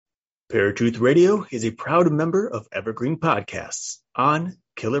Paratruth Radio is a proud member of Evergreen Podcasts on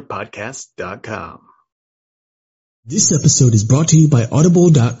KillerPodcast.com. This episode is brought to you by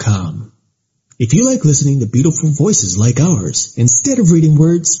Audible.com. If you like listening to beautiful voices like ours instead of reading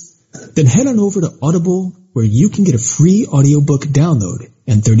words, then head on over to Audible, where you can get a free audiobook download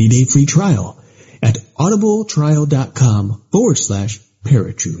and 30-day free trial at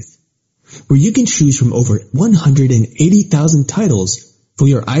audibletrial.com/Paratruth, where you can choose from over 180,000 titles for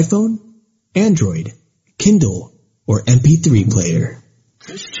your iPhone, Android, Kindle, or MP3 player.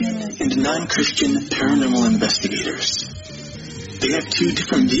 Christian and non-Christian paranormal investigators. They have two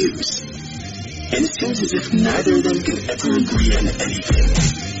different views, and it seems as if neither of them can ever agree on anything.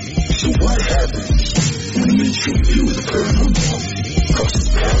 So what happens when a mainstream view of the paranormal crosses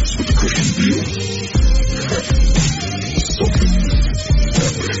paths with the Christian view? Something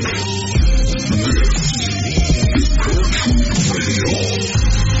epic. This is Paratruth Radio.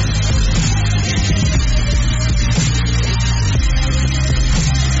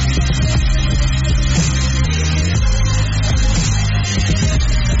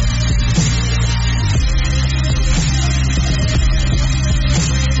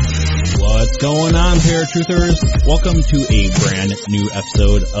 What's going on, Paratruthers? Welcome to a brand new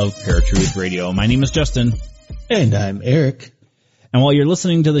episode of Paratruth Radio. My name is Justin. And I'm Eric. And while you're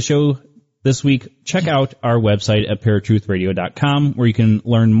listening to the show this week, check out our website at paratruthradio.com, where you can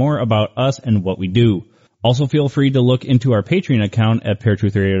learn more about us and what we do. Also, feel free to look into our Patreon account at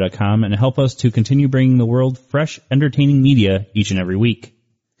paratruthradio.com and help us to continue bringing the world fresh, entertaining media each and every week.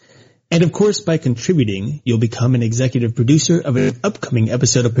 And of course, by contributing, you'll become an executive producer of an upcoming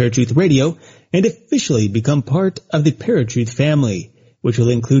episode of Paratruth Radio and officially become part of the Paratruth family, which will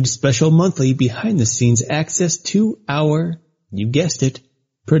include special monthly behind-the-scenes access to our, you guessed it,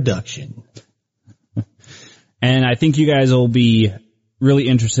 production. And I think you guys will be really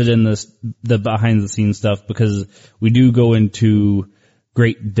interested in the behind-the-scenes stuff, because we do go into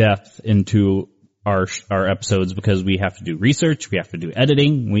great depth into our episodes, because we have to do research, we have to do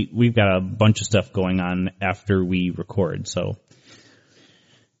editing, we've got a bunch of stuff going on after we record. So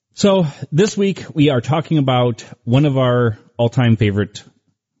this week we are talking about one of our all-time favorite,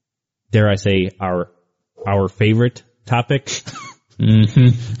 dare I say, our favorite topic,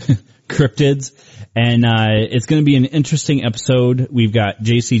 cryptids, and it's going to be an interesting episode. We've got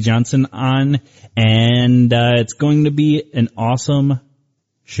J.C. Johnson on, and it's going to be an awesome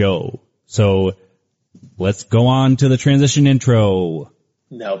show. So let's go on to the transition intro.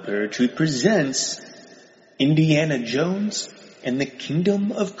 Now Paratruth presents Indiana Jones and the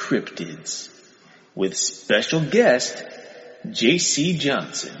Kingdom of Cryptids with special guest J.C.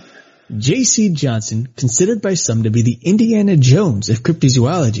 Johnson. J.C. Johnson, considered by some to be the Indiana Jones of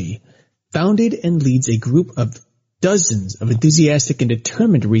cryptozoology, founded and leads a group of dozens of enthusiastic and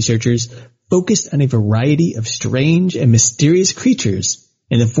determined researchers focused on a variety of strange and mysterious creatures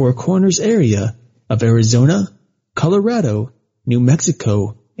in the Four Corners area of Arizona, Colorado, New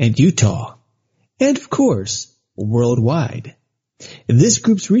Mexico, and Utah, and of course, worldwide. This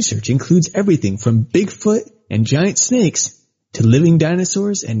group's research includes everything from Bigfoot and giant snakes to living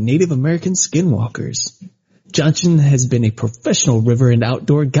dinosaurs and Native American skinwalkers. Johnson has been a professional river and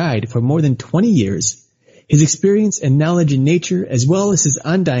outdoor guide for more than 20 years. His experience and knowledge in nature, as well as his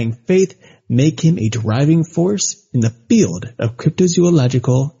undying faith, make him a driving force in the field of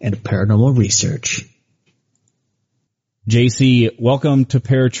cryptozoological and paranormal research. JC, welcome to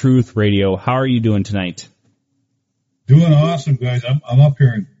Paratruth Radio. How are you doing tonight? Doing awesome, guys. I'm up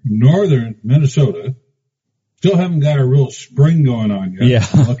here in northern Minnesota. Still haven't got a real spring going on yet. Yeah.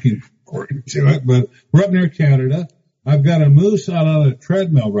 I'm looking forward to it, but we're up near Canada. I've got a moose out on a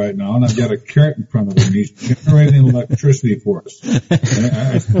treadmill right now, and I've got a carrot in front of him. He's generating electricity for us.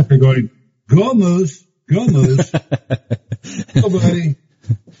 They're going, go moose, go moose. Go buddy.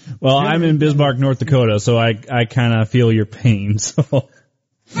 Well, I'm in Bismarck, North Dakota, so I kind of feel your pain. So,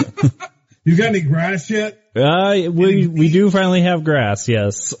 you got any grass yet? We do finally have grass.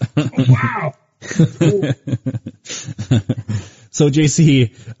 Yes. Oh, wow. Cool. So,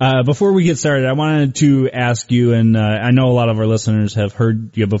 JC, before we get started, I wanted to ask you, and I know a lot of our listeners have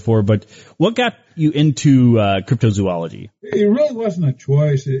heard you before, but what got you into cryptozoology? It really wasn't a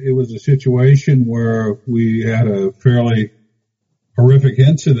choice. It was a situation where we had a fairly horrific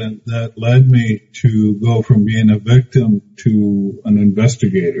incident that led me to go from being a victim to an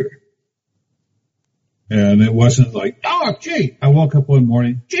investigator. And it wasn't like, oh, gee, I woke up one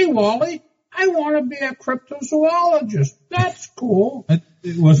morning, gee, Wally, I want to be a cryptozoologist. That's cool.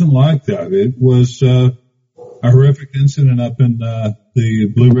 It wasn't like that. It was a horrific incident up in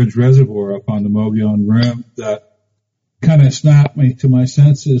the Blue Ridge Reservoir up on the Mogollon Rim that kind of snapped me to my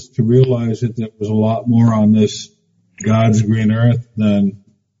senses to realize that there was a lot more on this God's green earth than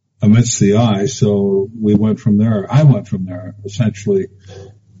amidst the eye. So we went from there. I went from there, essentially.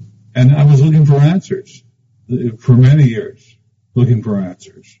 And I was looking for answers for many years, looking for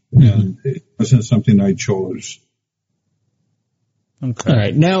answers. Mm-hmm. And it wasn't something I chose. Okay. All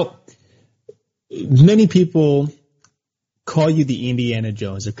right. Now, many people call you the Indiana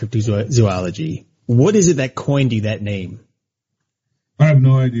Jones of cryptozoology. What is it that coined you that name? I have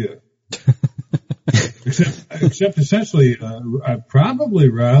no idea. except essentially, I'd probably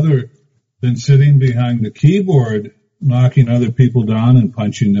rather than sitting behind the keyboard knocking other people down and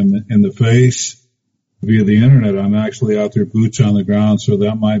punching them in the face via the internet, I'm actually out there boots on the ground, so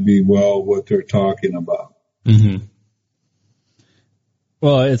that might be, well, what they're talking about. Mm-hmm.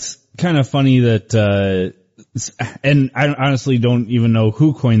 Well, it's kind of funny that, and I honestly don't even know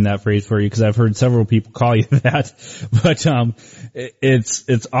who coined that phrase for you, because I've heard several people call you that. But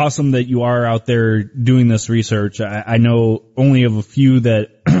it's awesome that you are out there doing this research. I know only of a few that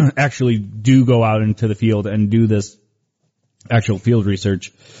actually do go out into the field and do this actual field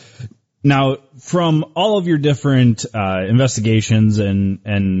research. Now, from all of your different investigations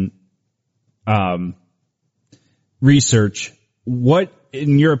and research, what,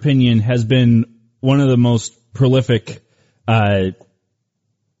 in your opinion, has been one of the most prolific hunts,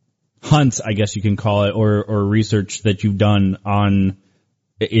 I guess you can call it, or research that you've done on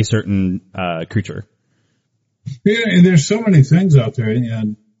a certain creature? Yeah, and there's so many things out there,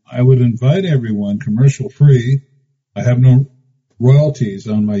 and I would invite everyone, commercial free. I have no royalties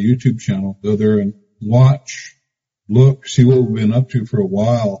on my YouTube channel. Go there and watch, look, see what we've been up to for a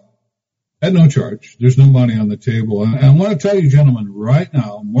while. At no charge. There's no money on the table. And I want to tell you, gentlemen, right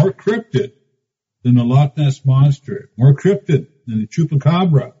now, more cryptid than the Loch Ness Monster, more cryptid than the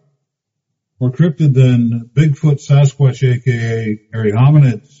Chupacabra, more cryptid than Bigfoot, Sasquatch, aka hairy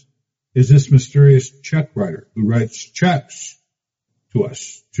hominids, is this mysterious check writer who writes checks to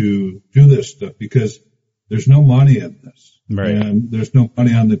us to do this stuff, because there's no money in this. Right. And there's no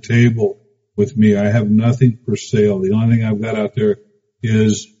money on the table with me. I have nothing for sale. The only thing I've got out there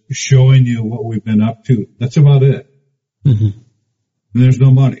is showing you what we've been up to. That's about it. Mm-hmm. And there's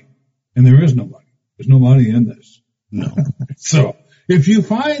no money. And there is no money. There's no money in this. No. So if you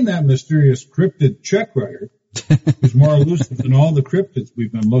find that mysterious cryptid check writer who's more elusive than all the cryptids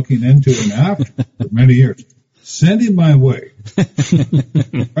we've been looking into and after for many years, send him my way.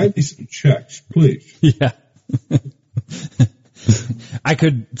 Write me some checks, please. Yeah. I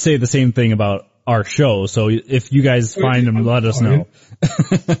could say the same thing about our show, so if you guys find them, let us know.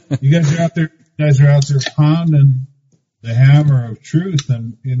 You guys are out there pounding the hammer of truth,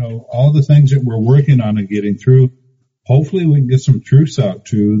 and all the things that we're working on and getting through. Hopefully we can get some truths out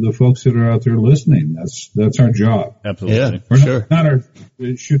to the folks that are out there listening. That's our job. Absolutely. Yeah, sure.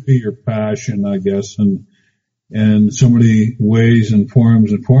 It should be your passion, I guess, and so many ways and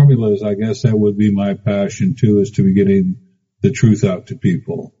forms and formulas. I guess that would be my passion too, is to be getting the truth out to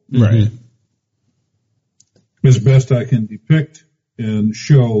people. Right. As best I can depict and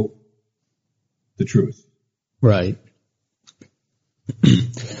show the truth. Right.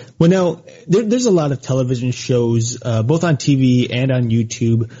 Well, now, there's a lot of television shows, both on TV and on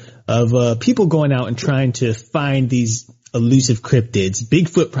YouTube, of people going out and trying to find these elusive cryptids,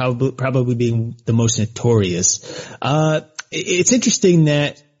 Bigfoot probably being the most notorious. It's interesting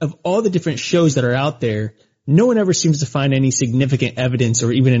that of all the different shows that are out there, no one ever seems to find any significant evidence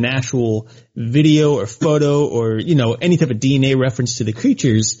or even an actual video or photo or, any type of DNA reference to the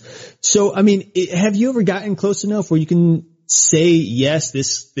creatures. So, I mean, have you ever gotten close enough where you can say, yes,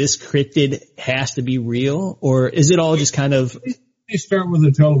 this cryptid has to be real? Or is it all just kind of... You start with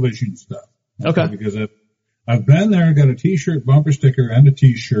the television stuff. Okay. Because I've been there, got a t-shirt, bumper sticker, and a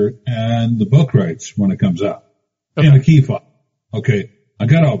t-shirt, and the book rights when it comes out. Okay. And a key fob. Okay. I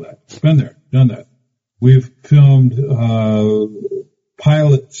got all that. Been there, done that. We've filmed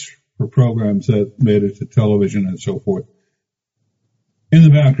pilots for programs that made it to television and so forth. In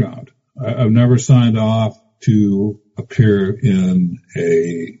the background, I've never signed off to appear in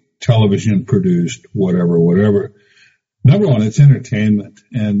a television-produced whatever. Number one, it's entertainment,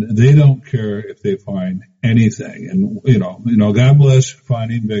 and they don't care if they find anything. And God bless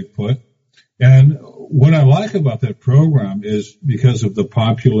finding Bigfoot. And what I like about that program is because of the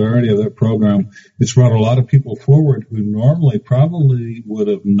popularity of that program, it's brought a lot of people forward who normally probably would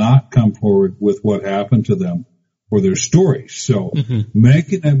have not come forward with what happened to them or their stories. So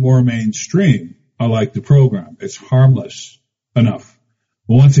making it more mainstream, I like the program. It's harmless enough.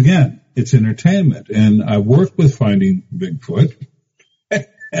 But once again, it's entertainment. And I worked with Finding Bigfoot.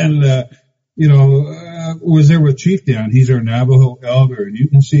 And was there with Chief Dan. He's our Navajo elder, and you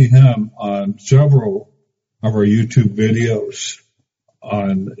can see him on several of our YouTube videos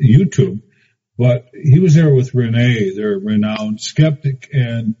on YouTube. But he was there with Renee, their renowned skeptic,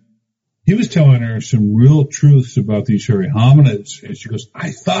 and he was telling her some real truths about these hairy hominids. And she goes, I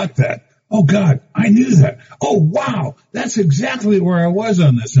thought that. Oh, God, I knew that. Oh, wow, that's exactly where I was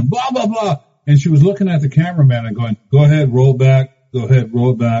on this, and blah, blah, blah. And she was looking at the cameraman and going, go ahead, roll back, go ahead,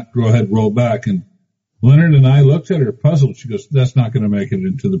 roll back, go ahead, roll back. And Leonard and I looked at her puzzled. She goes, that's not going to make it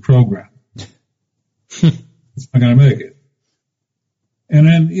into the program. It's not going to make it. And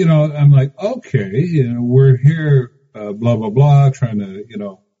then, I'm like, okay, we're here, blah, blah, blah, trying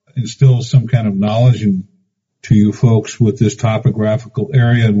to, instill some kind of knowledge to you folks with this topographical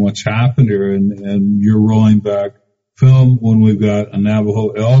area and what's happened here. And you're rolling back film when we've got a Navajo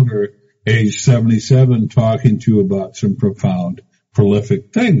elder, age 77, talking to you about some profound,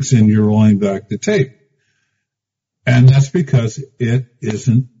 prolific things, and you're rolling back the tape. And that's because it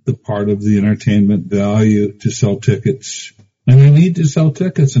isn't the part of the entertainment value to sell tickets. And you need to sell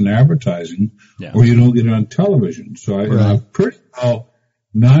tickets in advertising, or you don't get it on television. So I'm pretty well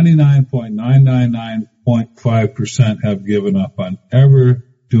 99.999.5% have given up on ever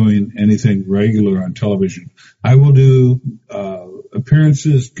doing anything regular on television. I will do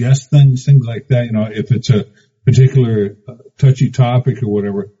appearances, guest things like that. If it's a particular touchy topic or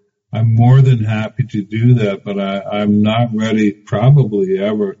whatever, I'm more than happy to do that, but I'm not ready probably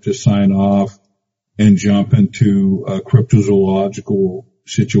ever to sign off and jump into a cryptozoological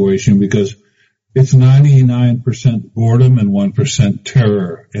situation, because it's 99% boredom and 1%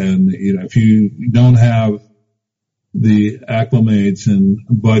 terror. And, if you don't have the acclimates and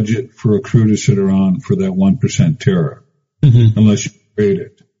budget for a crew to sit around for that 1% terror, unless you create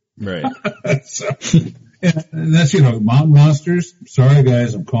it. Right. So, and that's, Mountain Monsters. Sorry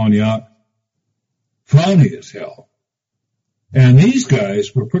guys, I'm calling you out. Phony as hell. And these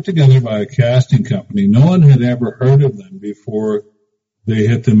guys were put together by a casting company. No one had ever heard of them before they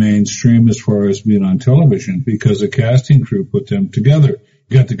hit the mainstream as far as being on television, because a casting crew put them together.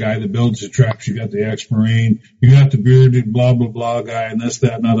 You got the guy that builds the traps, you got the ex-Marine, you got the bearded blah, blah, blah guy, and this,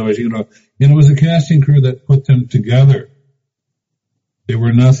 that, and otherwise, and it was a casting crew that put them together. They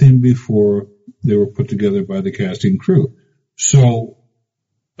were nothing before they were put together by the casting crew. So,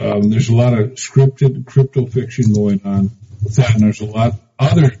 there's a lot of scripted crypto fiction going on with that, and there's a lot of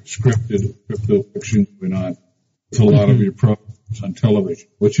other scripted crypto fiction going on with a lot of your programs on television,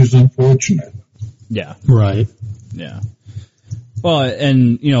 which is unfortunate. Yeah. Right. Yeah. Well,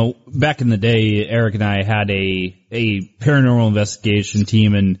 and, back in the day, Eric and I had a paranormal investigation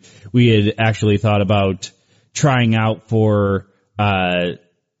team, and we had actually thought about trying out for,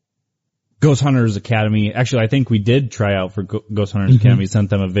 Ghost Hunters Academy. Actually, I think we did try out for Ghost Hunters Academy,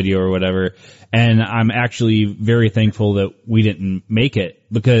 sent them a video or whatever. And I'm actually very thankful that we didn't make it,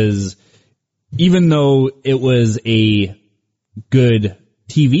 because even though it was a good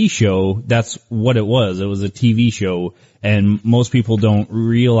TV show, that's what it was. It was a TV show. And most people don't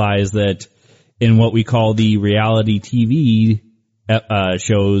realize that in what we call the reality TV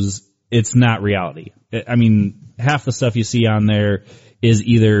shows, it's not reality. I mean, half the stuff you see on there is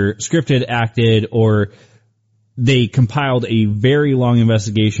either scripted, acted, or they compiled a very long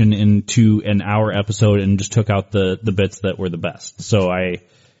investigation into an hour episode and just took out the bits that were the best. So I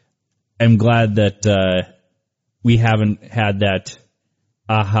am glad that we haven't had that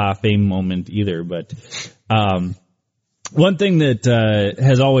aha fame moment either. But one thing that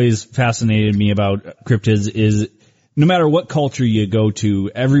has always fascinated me about cryptids is no matter what culture you go to,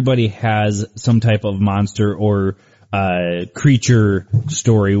 everybody has some type of monster or creature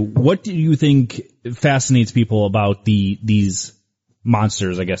story. What do you think fascinates people about these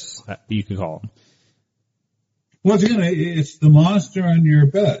monsters, I guess you could call them? Once again, it's the monster under your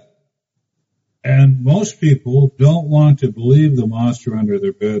bed. And most people don't want to believe the monster under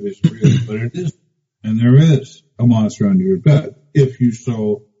their bed is real, but it is. And there is a monster under your bed, if you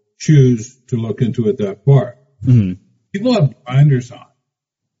so choose to look into it that far. Mm-hmm. People have blinders on.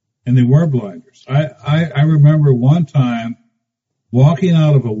 And they wear blinders. I remember one time walking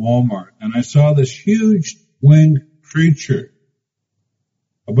out of a Walmart, and I saw this huge winged creature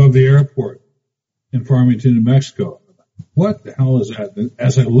above the airport in Farmington, New Mexico. What the hell is that? And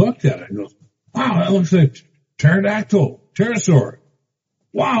as I looked at it, I go, wow, that looks like pterosaur.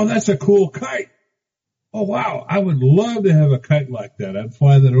 Wow, that's a cool kite. Oh, wow, I would love to have a kite like that. I'd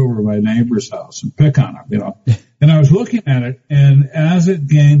fly that over my neighbor's house and pick on him, And I was looking at it, and as it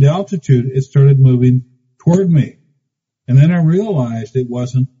gained altitude, it started moving toward me. And then I realized it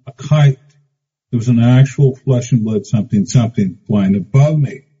wasn't a kite. It was an actual flesh and blood something flying above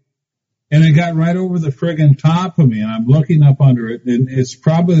me. And it got right over the friggin' top of me, and I'm looking up under it, and it's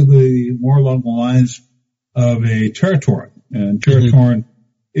probably more along the lines of a Territoran. And Territoran,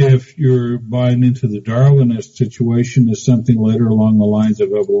 if you're buying into the Darwinist situation, is something later along the lines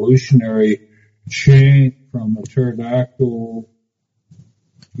of evolutionary chain from a pterodactyl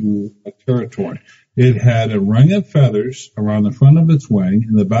to a Territoran. It had a ring of feathers around the front of its wing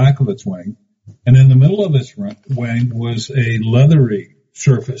and the back of its wing, and in the middle of its wing was a leathery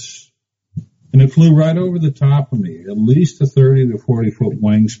surface. And it flew right over the top of me, at least a 30 to 40 foot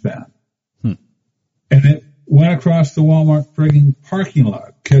wingspan. And it went across the Walmart frigging parking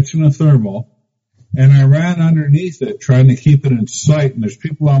lot, catching a thermal, and I ran underneath it, trying to keep it in sight, and there's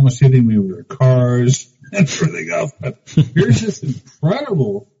people almost hitting me with their cars and everything else. But here's this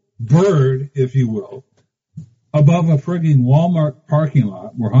incredible bird, if you will, above a frigging Walmart parking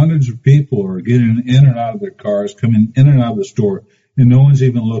lot where hundreds of people are getting in and out of their cars, coming in and out of the store. And no one's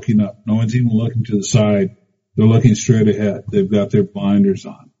even looking up. No one's even looking to the side. They're looking straight ahead. They've got their blinders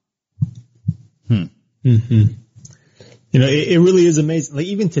on. You know, it really is amazing. Like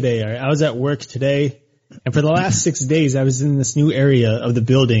even today, I was at work today, and for the last 6 days, I was in this new area of the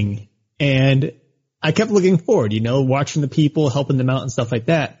building, and I kept looking forward, you know, watching the people, helping them out and stuff like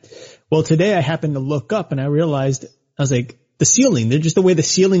that. Well, today I happened to look up, and I realized, I was like, the ceiling, they're just the way the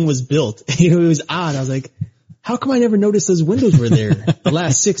ceiling was built. You know, it was odd. I was like, how come I never noticed those windows were there the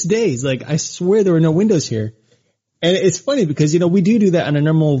last 6 days? Like, I swear there were no windows here. And it's funny because, you know, we do that on a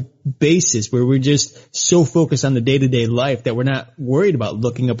normal basis where we're just so focused on the day-to-day life that we're not worried about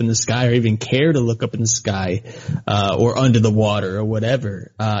looking up in the sky or even care to look up in the sky, or under the water or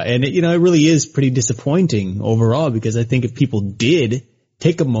whatever. And it, you know, it really is pretty disappointing overall because I think if people did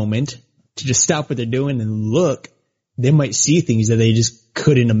take a moment to just stop what they're doing and look, they might see things that they just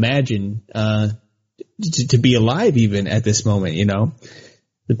couldn't imagine, to be alive even at this moment, you know.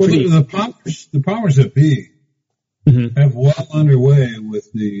 The powers that be have well underway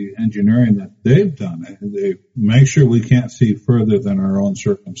with the engineering that they've done. They make sure we can't see further than our own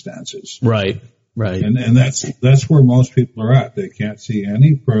circumstances. Right. And that's where most people are at. They can't see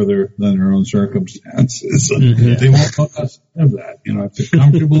any further than their own circumstances. They won't let us have that. You know, it's a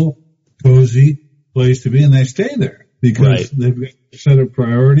comfortable, cozy place to be, and they stay there because they've got a set of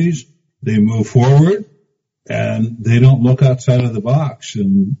priorities. They move forward, and they don't look outside of the box,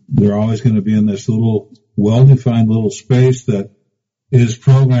 and they're always going to be in this little, well-defined little space that is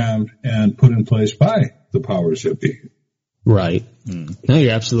programmed and put in place by the powers that be. Right. No,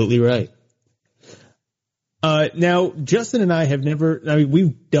 you're absolutely right. Now, Justin and I have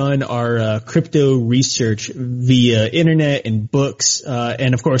we've done our crypto research via internet and books,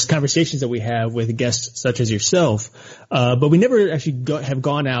 and of course conversations that we have with guests such as yourself. But we never actually have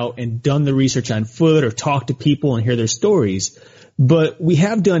gone out and done the research on foot or talked to people and hear their stories. But we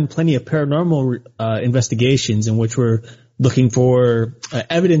have done plenty of paranormal investigations in which we're looking for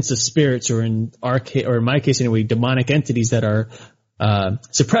evidence of spirits, or in my case anyway, demonic entities that are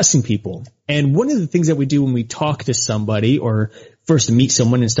suppressing people. And one of the things that we do when we talk to somebody or first meet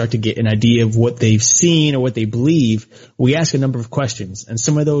someone and start to get an idea of what they've seen or what they believe, we ask a number of questions. And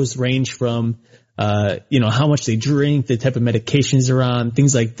some of those range from, how much they drink, the type of medications they're on,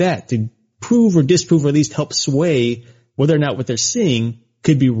 things like that, to prove or disprove or at least help sway whether or not what they're seeing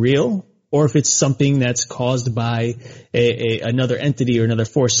could be real, or if it's something that's caused by another entity or another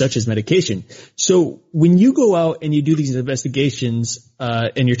force, such as medication. So when you go out and you do these investigations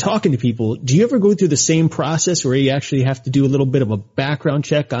and you're talking to people, do you ever go through the same process where you actually have to do a little bit of a background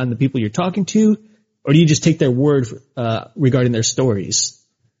check on the people you're talking to, or do you just take their word regarding their stories?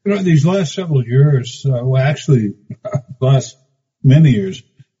 You know, these last several years, last many years,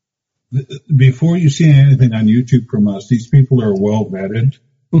 before you see anything on YouTube from us, these people are well vetted.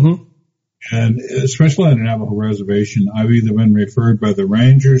 And especially on the Navajo Reservation, I've either been referred by the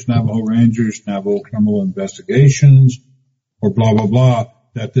Rangers, Navajo Criminal Investigations, or blah, blah, blah,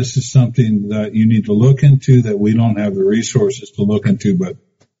 that this is something that you need to look into, that we don't have the resources to look into, but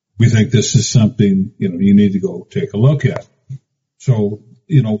we think this is something, you need to go take a look at. So,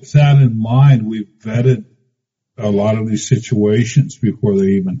 with that in mind, we've vetted a lot of these situations before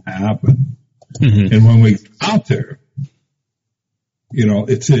they even happen. And when we get out there,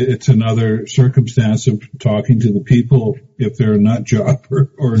 it's another circumstance of talking to the people, if they're a nut job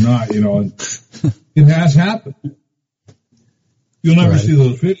or not, and it has happened. You'll never see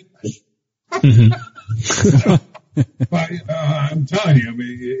those videos. But I'm telling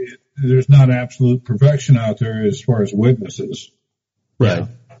you, there's not absolute perfection out there as far as witnesses. Right.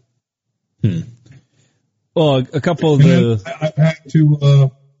 Well, a couple of I've had to,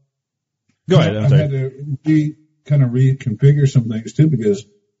 go ahead. I'm sorry. had to kind of reconfigure some things too, because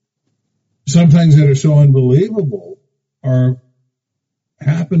some things that are so unbelievable are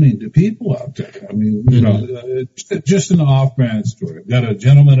happening to people out there. I mean, you know, just an off-brand story. I've got a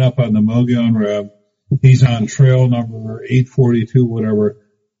gentleman up on the Mogollon Rev. He's on trail number 842, whatever.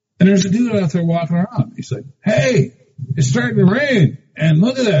 And there's a dude out there walking around. He's like, hey, it's starting to rain. And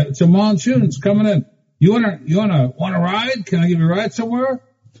look at that. It's a monsoon. It's coming in. You wanna ride? Can I give you a ride somewhere?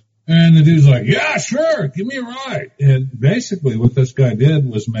 And the dude's like, yeah, sure. Give me a ride. And basically what this guy did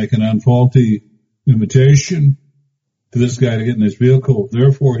was make an unfaulty invitation to this guy to get in his vehicle.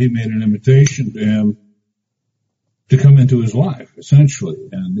 Therefore, he made an invitation to him to come into his life, essentially.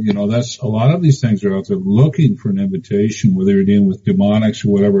 And, you know, that's a lot of these things are out there looking for an invitation, whether you're dealing with demonics or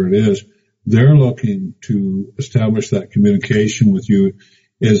whatever it is. They're looking to establish that communication with you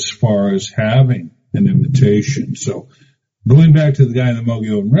as far as having an invitation. So going back to the guy in the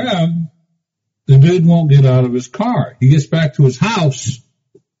Mogollon Rev, the dude won't get out of his car. He gets back to his house.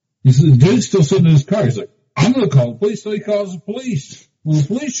 The dude's still sitting in his car. He's like, I'm going to call the police. So he calls the police. When the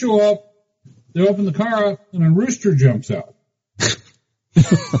police show up, they open the car up and a rooster jumps out.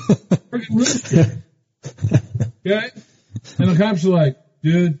 Freaking rooster. Okay? And the cops are like,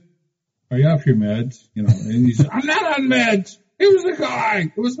 dude, are you off your meds? You know, and he said, I'm not on meds. It was a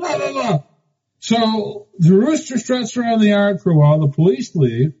guy. It was blah, blah, blah. So the rooster struts around the yard for a while. The police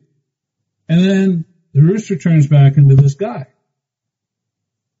leave. And then the rooster turns back into this guy.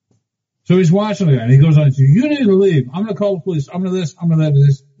 So he's watching the guy and he goes on to, you need to leave. I'm going to call the police. I'm going to this. I'm going to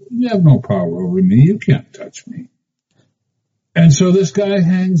that. You have no power over me. You can't touch me. And so this guy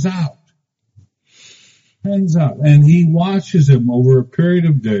hangs out. And he watches him over a period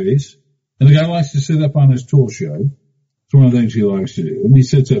of days. And the guy likes to sit up on his tool shed. It's one of the things he likes to do. And he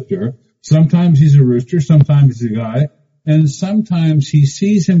sits up there. Sometimes he's a rooster. Sometimes he's a guy. And sometimes he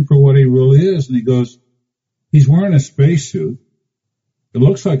sees him for what he really is. And he goes, he's wearing a spacesuit. It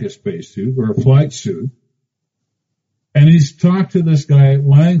looks like a spacesuit or a flight suit. And he's talked to this guy at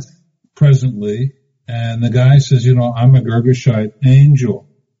length presently. And the guy says, you know, I'm a Girgashite angel,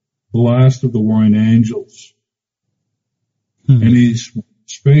 the last of the warring angels. And he's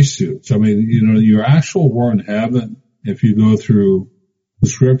spacesuits. I mean, you know, your actual war in heaven, if you go through the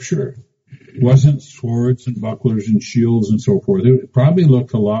scripture, wasn't swords and bucklers and shields and so forth. It probably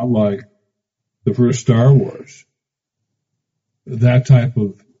looked a lot like the first Star Wars. That type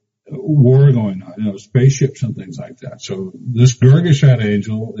of war going on, you know, spaceships and things like that. So this Girgashite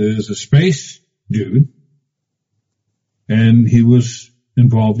angel is a space dude, and he was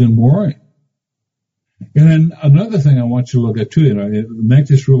involved in warring. And then another thing I want you to look at too, you know, make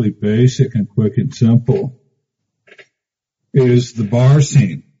this really basic and quick and simple, is the bar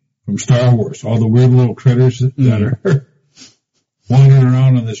scene from Star Wars. All the weird little critters that are wandering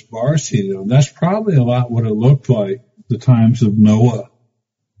around on this bar scene. You know, that's probably a lot what it looked like the times of Noah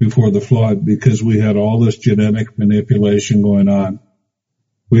before the flood, because we had all this genetic manipulation going on.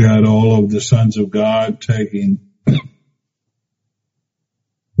 We had all of the sons of God taking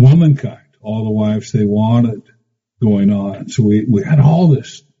womankind, all the wives they wanted going on. So we had all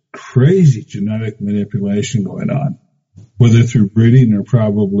this crazy genetic manipulation going on, whether through breeding or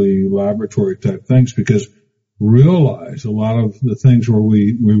probably laboratory type things, because realize a lot of the things where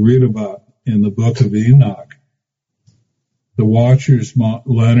we read about in the book of Enoch, the Watchers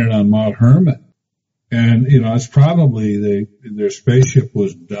landed on Mount Hermon. And, you know, it's probably their spaceship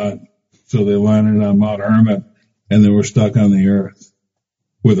was done. So they landed on Mount Hermon and they were stuck on the earth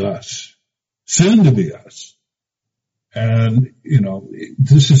with us, soon to be us. And, you know,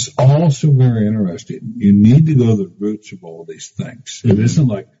 this is also very interesting. You need to go to the roots of all these things. It isn't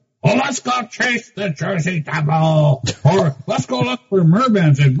like, oh, let's go chase the Jersey Devil, or let's go look for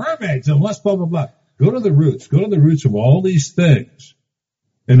mermaids and let's blah, blah, blah. Go to the roots of all these things.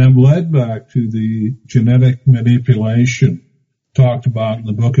 And I'm led back to the genetic manipulation talked about in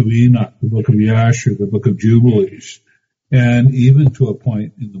the book of Enoch, the book of Yashar, the book of Jubilees, and even to a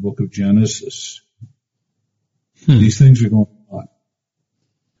point in the book of Genesis. These things are going on.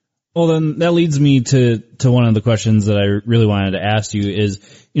 Well, then that leads me to one of the questions that I really wanted to ask you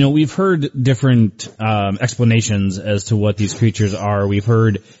is, you know, we've heard different explanations as to what these creatures are. We've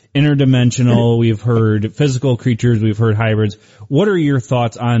heard interdimensional, we've heard physical creatures, we've heard hybrids. What are your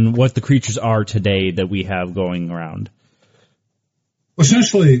thoughts on what the creatures are today that we have going around?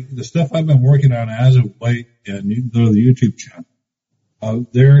 Essentially, the stuff I've been working on as of late, and you can go to the YouTube channel,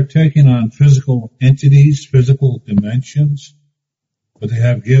 they're taking on physical entities, physical dimensions, but they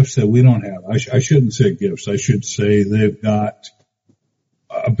have gifts that we don't have. I shouldn't say gifts. I should say they've got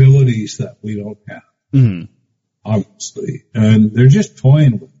abilities that we don't have, obviously. And they're just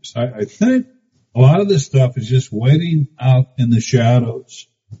toying with us. I think a lot of this stuff is just waiting out in the shadows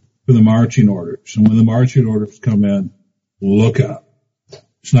for the marching orders. And when the marching orders come in, look out.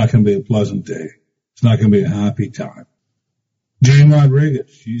 It's not going to be a pleasant day. It's not going to be a happy time. Jane Rodriguez,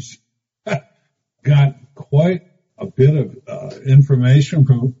 she's got quite a bit of information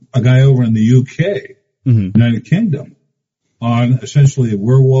from a guy over in the UK, United Kingdom, on essentially a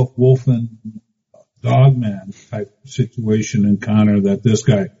werewolf, wolfen, dogman type situation encounter that this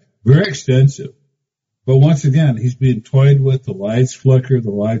guy, very extensive. But once again, he's being toyed with, the lights flicker, the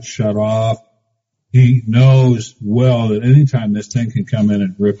lights shut off. He knows well that anytime this thing can come in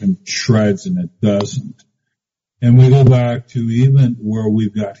and rip him to shreds, and it doesn't. And we go back to even where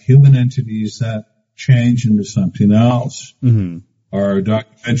we've got human entities that change into something else. Our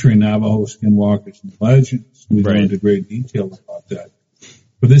documentary, Navajo Skinwalkers and Legends, we go into great detail about that.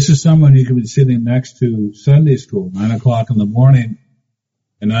 But this is someone who could be sitting next to Sunday school, 9 o'clock in the morning,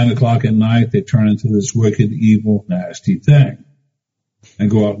 and 9 o'clock at night they turn into this wicked, evil, nasty thing and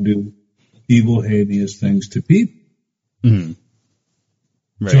go out and do evil, heinous things to people.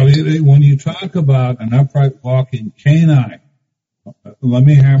 So when you talk about an upright walking canine, let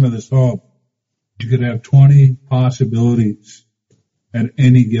me hammer this home. You could have 20 possibilities at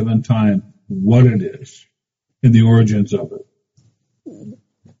any given time what it is and the origins of it.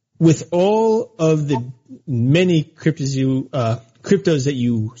 With all of the many cryptos that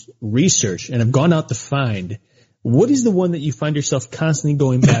you research and have gone out to find, what is the one that you find yourself constantly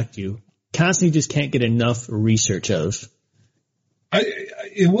going back to, constantly just can't get enough research of?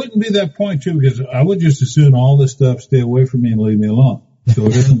 It wouldn't be that point, too, because I would just assume all this stuff, stay away from me and leave me alone. So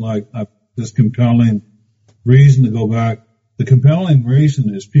it isn't like this compelling reason to go back. The compelling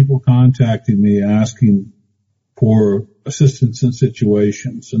reason is people contacting me asking for assistance in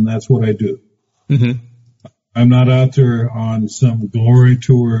situations, and that's what I do. I'm not out there on some glory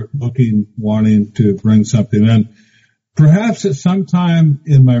tour wanting to bring something in. Perhaps at some time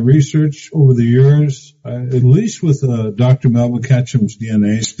in my research over the years, at least with Dr. Melvin Ketchum's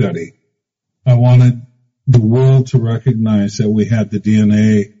DNA study, I wanted the world to recognize that we had the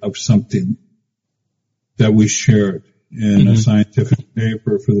DNA of something that we shared in a scientific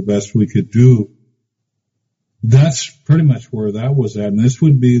paper for the best we could do. That's pretty much where that was at. And this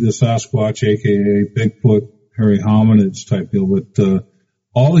would be the Sasquatch, aka Bigfoot, hairy hominids type deal. But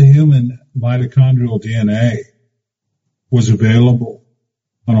all the human mitochondrial DNA was available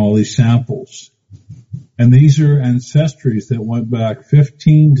on all these samples. And these are ancestries that went back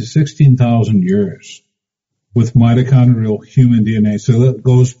 15 to 16,000 years with mitochondrial human DNA. So that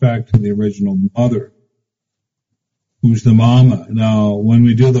goes back to the original mother, who's the mama. Now, when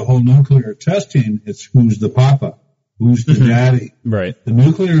we do the whole nuclear testing, it's who's the papa, who's the daddy. Right. The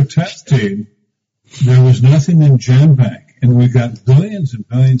nuclear testing, there was nothing in GenBank. And we got billions and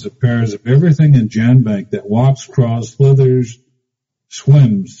billions of pairs of everything in GenBank that walks, crawls, slithers,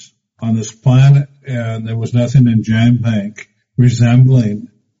 swims on this planet. And there was nothing in GenBank resembling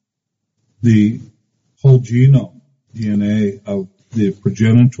the whole genome DNA of the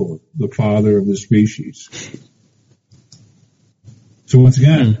progenitor, the father of the species. So once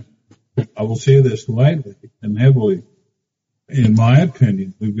again, I will say this lightly and heavily. In my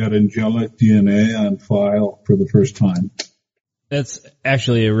opinion, we've got angelic DNA on file for the first time. That's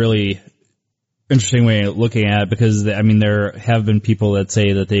actually a really interesting way of looking at it because, I mean, there have been people that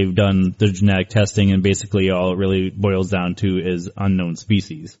say that they've done the genetic testing and basically all it really boils down to is unknown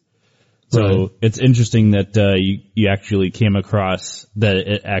species. So it's interesting that you actually came across that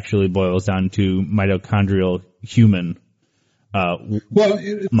it actually boils down to mitochondrial human. Well,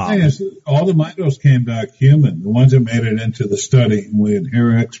 the thing is, all the mitos came back human, the ones that made it into the study. We had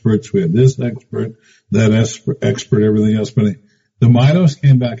hair experts, we had this expert, that expert, everything else, but the mitos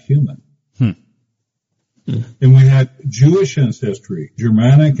came back human. And we had Jewish ancestry,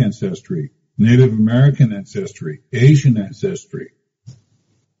 Germanic ancestry, Native American ancestry, Asian ancestry.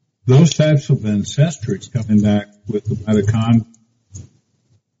 Those types of ancestries coming back with the mitochondria.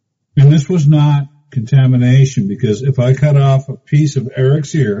 And this was not contamination, because if I cut off a piece of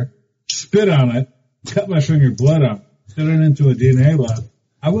Eric's ear, spit on it, cut my finger blood out, set it into a DNA lab,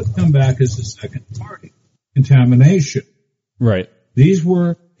 I would come back as a second party. Contamination. Right. These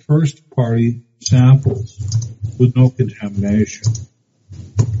were first party samples with no contamination.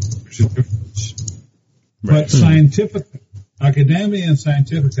 There's a difference. Right. But scientifically, academia and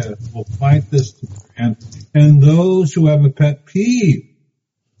scientifica will fight this to the end. And those who have a pet peeve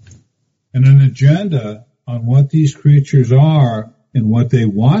and an agenda on what these creatures are and what they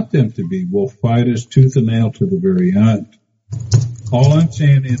want them to be will fight us tooth and nail to the very end. All I'm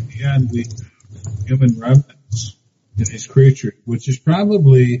saying in the end, we have human remnants in these creatures, which is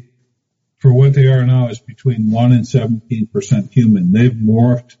probably, for what they are now, is between 1 and 17% human. They've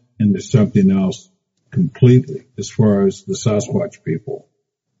morphed into something else completely as far as the Sasquatch people.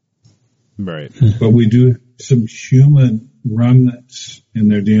 Right. But we do some human remnants in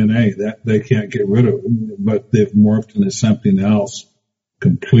their DNA that they can't get rid of them, but they've morphed into something else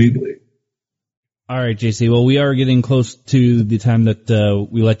completely. All right, JC. Well, we are getting close to the time that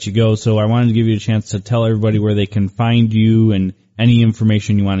we let you go, so I wanted to give you a chance to tell everybody where they can find you and any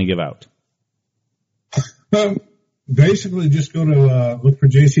information you want to give out. Basically, just go to look for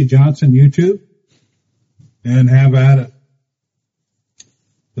JC Johnson YouTube and have at it.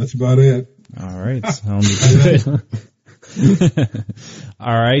 That's about it. All right. Sounds good.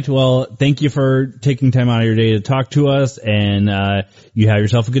 All right. Well, thank you for taking time out of your day to talk to us, and you have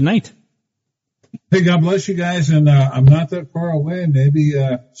yourself a good night. Hey, God bless you guys, and I'm not that far away. Maybe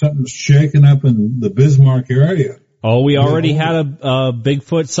something's shaking up in the Bismarck area. Oh, we already had a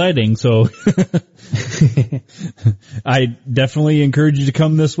Bigfoot sighting, so I definitely encourage you to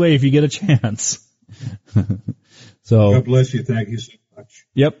come this way if you get a chance. So God bless you. Thank you so much.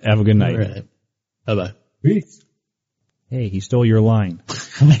 Yep. Have a good night. All right. Bye-bye. Peace. Hey, he stole your line.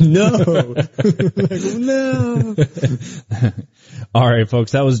 I know. No. All right,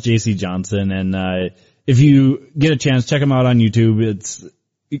 folks, that was JC Johnson, and if you get a chance, check him out on YouTube.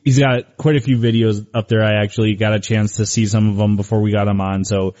 He's got quite a few videos up there. I actually got a chance to see some of them before we got him on,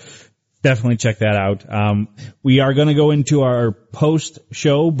 so definitely check that out. We are going to go into our post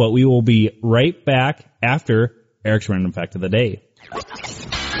show, but we will be right back after Eric's Random Fact of the Day.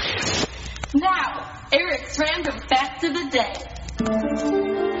 Now, Eric's Random Fact of the Day.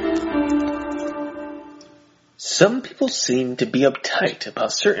 Some people seem to be uptight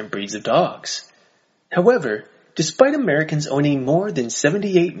about certain breeds of dogs. However, despite Americans owning more than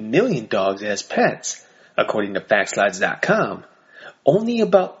 78 million dogs as pets, according to FactSlides.com, only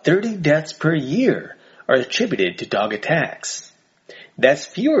about 30 deaths per year are attributed to dog attacks. That's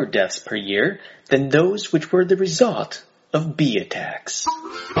fewer deaths per year than those which were the result of bee attacks.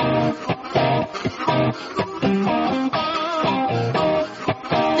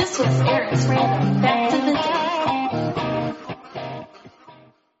 This was Eric's Random Fact of the Day.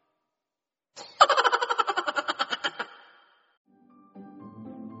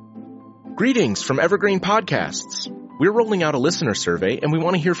 Greetings from Evergreen Podcasts. We're rolling out a listener survey and we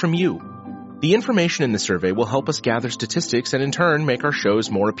want to hear from you. The information in the survey will help us gather statistics and in turn make our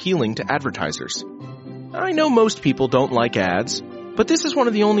shows more appealing to advertisers. I know most people don't like ads, but this is one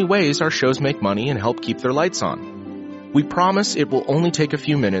of the only ways our shows make money and help keep their lights on. We promise it will only take a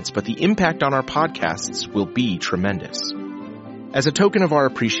few minutes, but the impact on our podcasts will be tremendous. As a token of our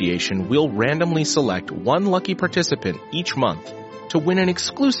appreciation, we'll randomly select one lucky participant each month to win an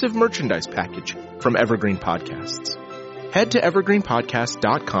exclusive merchandise package from Evergreen Podcasts. Head to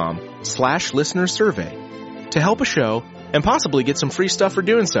evergreenpodcast.com/listenersurvey to help a show and possibly get some free stuff for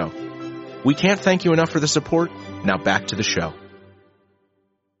doing so. We can't thank you enough for the support. Now back to the show.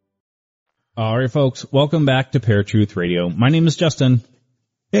 All right, folks, welcome back to Paratruth Radio. My name is Justin.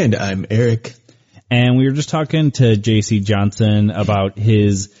 And I'm Eric. And we were just talking to JC Johnson about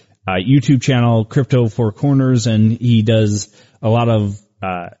his YouTube channel, Crypto Four Corners, and he does a lot of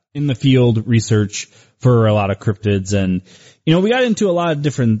in the field research for a lot of cryptids. And, you know, we got into a lot of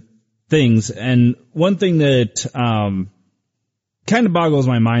different things. And one thing that kind of boggles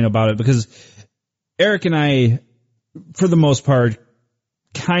my mind about it, because Eric and I, for the most part,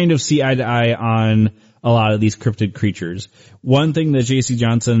 kind of see eye to eye on a lot of these cryptid creatures. One thing that JC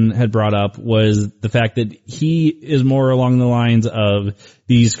Johnson had brought up was the fact that he is more along the lines of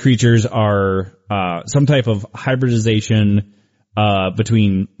these creatures are some type of hybridization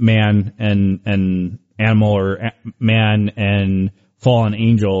between man and animal, or man and fallen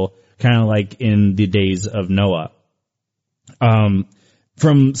angel, kind of like in the days of Noah.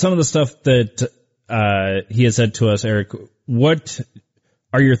 From some of the stuff that he has said to us, Eric, what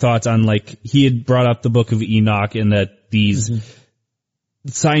are your thoughts on, like, he had brought up the Book of Enoch and that these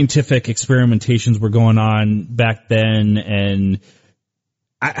scientific experimentations were going on back then, and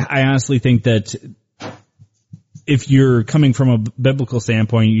I honestly think that if you're coming from a biblical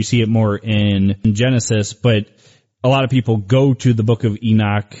standpoint, you see it more in Genesis, but a lot of people go to the Book of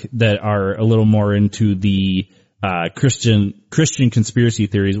Enoch that are a little more into the Christian conspiracy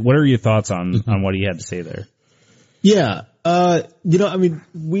theories. What are your thoughts on what he had to say there? Yeah. You know, I mean,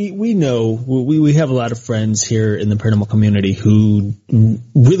 we know, we have a lot of friends here in the paranormal community who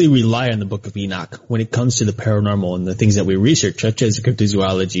really rely on the Book of Enoch when it comes to the paranormal and the things that we research, such as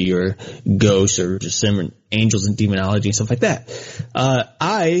cryptozoology or ghosts or just some angels and demonology and stuff like that.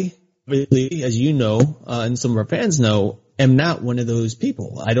 I, really, as you know, and some of our fans know, am not one of those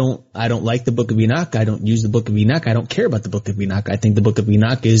people. I don't like the Book of Enoch. I don't use the Book of Enoch. I don't care about the Book of Enoch. I think the Book of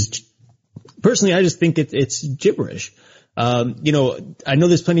Enoch is, personally, I just think it's gibberish. I know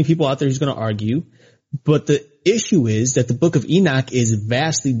there's plenty of people out there who's going to argue, but the issue is that the Book of Enoch is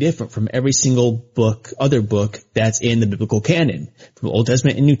vastly different from every single other book that's in the biblical canon, from Old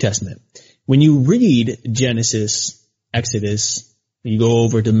Testament and New Testament. When you read Genesis, Exodus, you go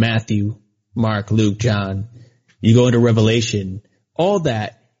over to Matthew, Mark, Luke, John, you go into Revelation, all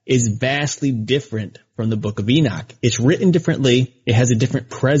that is vastly different from the Book of Enoch. It's written differently. It has a different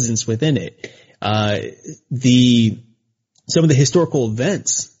presence within it. Some of the historical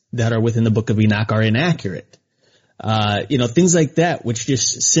events that are within the Book of Enoch are inaccurate. Things like that, which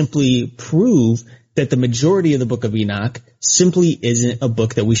just simply prove that the majority of the Book of Enoch simply isn't a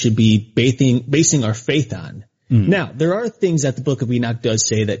book that we should be basing our faith on. Now, there are things that the Book of Enoch does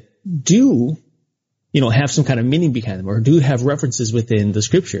say that do, have some kind of meaning behind them, or do have references within the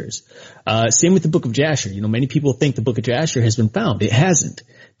scriptures. Same with the Book of Jasher. Many people think the Book of Jasher has been found. It hasn't.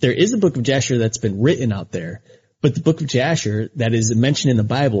 There is a Book of Jasher that's been written out there, but the Book of Jasher that is mentioned in the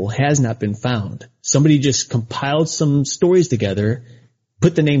Bible has not been found. Somebody just compiled some stories together,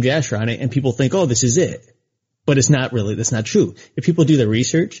 put the name Jasher on it, and people think, oh, this is it. But it's not really, that's not true. If people do their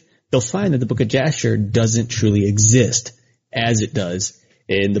research, they'll find that the Book of Jasher doesn't truly exist as it does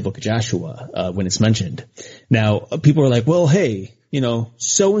in the Book of Joshua, when it's mentioned. Now, people are like, well, hey,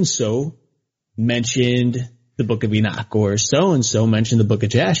 so-and-so mentioned the Book of Enoch, or so-and-so mentioned the Book of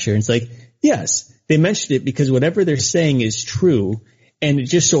Jasher. And it's like, yes, they mentioned it because whatever they're saying is true, and it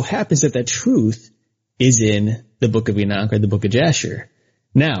just so happens that truth is in the Book of Enoch or the Book of Jasher.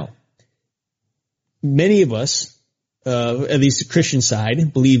 Now, many of us, at least the Christian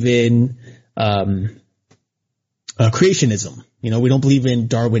side, believe in creationism. We don't believe in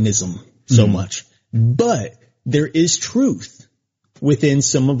Darwinism so much, but there is truth within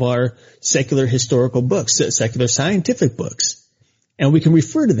some of our secular historical books, secular scientific books. And we can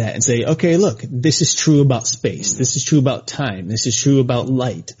refer to that and say, okay, look, this is true about space. This is true about time. This is true about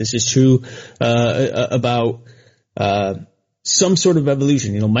light. This is true about some sort of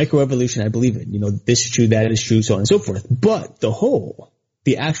evolution, microevolution, I believe in. This is true, that is true, so on and so forth. But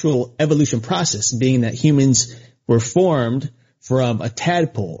the actual evolution process, being that humans were formed from a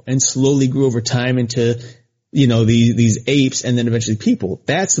tadpole and slowly grew over time into, these apes and then eventually people,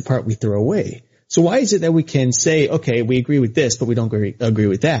 that's the part we throw away. So why is it that we can say, okay, we agree with this, but we don't agree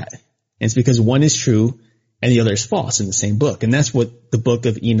with that? And it's because one is true and the other is false in the same book. And that's what the Book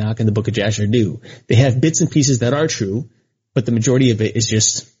of Enoch and the Book of Jasher do. They have bits and pieces that are true, but the majority of it is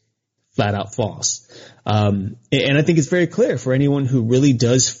just flat out false. And I think it's very clear for anyone who really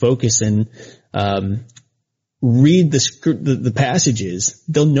does focus and read the passages,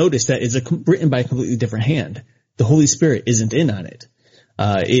 they'll notice that it's written by a completely different hand. The Holy Spirit isn't in on it.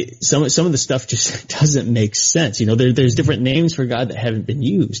 Some of the stuff just doesn't make sense. There's different names for God that haven't been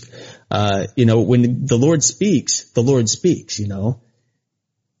used. When the Lord speaks,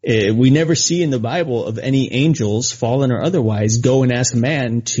 we never see in the Bible of any angels, fallen or otherwise, go and ask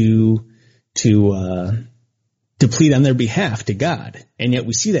man to plead on their behalf to God. And yet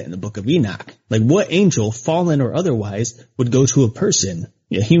we see that in the Book of Enoch. Like, what angel, fallen or otherwise, would go to a person,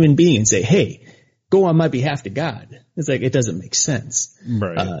 a human being, and say, hey, go on my behalf to God? It's like, it doesn't make sense.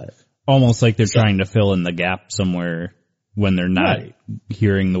 Right. Almost like they're trying to fill in the gap somewhere when they're not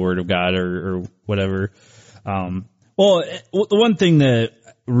hearing the word of God or whatever. Well, the one thing that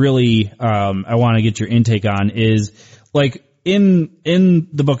really I want to get your intake on is, like, in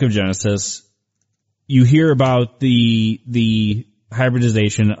the Book of Genesis, you hear about the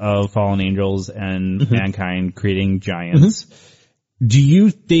hybridization of fallen angels and mankind creating giants. Do you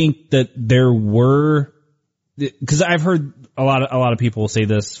think that there were, because I've heard a lot of people say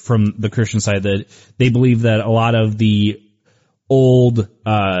this from the Christian side, that they believe that a lot of the old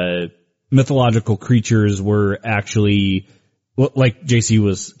mythological creatures were actually, like JC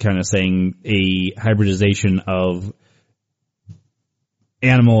was kind of saying, a hybridization of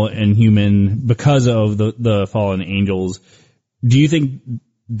animal and human because of the fallen angels. Do you think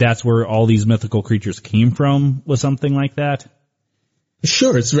that's where all these mythical creatures came from, was something like that?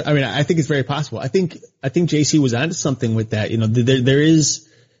 Sure. I think it's very possible. I think JC was onto something with that. There is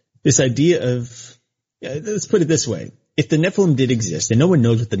this idea of, let's put it this way. If the Nephilim did exist, and no one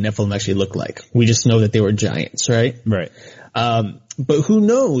knows what the Nephilim actually looked like, we just know that they were giants, right? Right. But who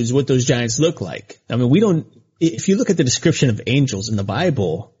knows what those giants look like? If you look at the description of angels in the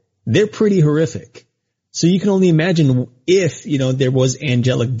Bible, they're pretty horrific. So you can only imagine if, there was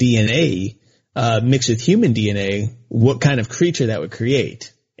angelic DNA, mixed with human DNA, what kind of creature that would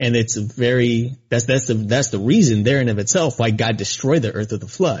create. And it's that's the reason there in of itself why God destroyed the earth with the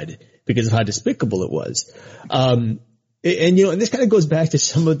flood, because of how despicable it was. And this kind of goes back to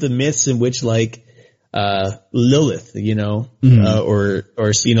some of the myths in which Lilith, or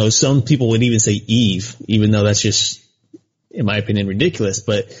some people would even say Eve, even though that's just, in my opinion, ridiculous.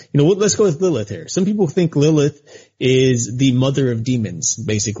 But, let's go with Lilith here. Some people think Lilith is the mother of demons,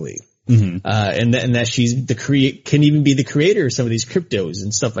 basically. Mm-hmm. And that she's can even be the creator of some of these cryptos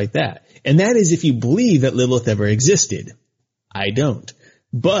and stuff like that. And that is if you believe that Lilith ever existed. I don't.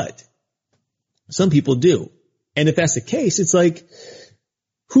 But some people do. And if that's the case, it's like,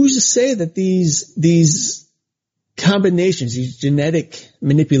 who's to say that these combinations, these genetic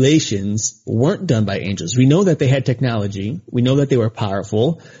manipulations weren't done by angels? We know that they had technology. We know that they were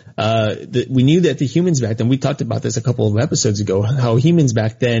powerful. We knew that the humans back then, we talked about this a couple of episodes ago, how humans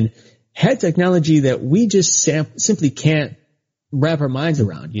back then had technology that we just simply can't wrap our minds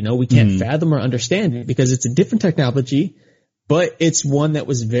around. We can't fathom or understand it because it's a different technology, but it's one that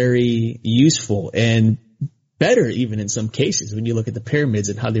was very useful and better even in some cases when you look at the pyramids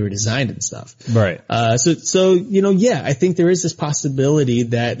and how they were designed and stuff. Right. So I think there is this possibility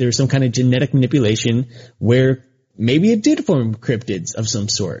that there's some kind of genetic manipulation where maybe it did form cryptids of some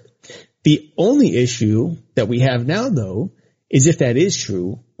sort. The only issue that we have now, though, is if that is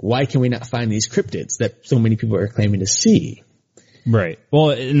true, why can we not find these cryptids that so many people are claiming to see? Right.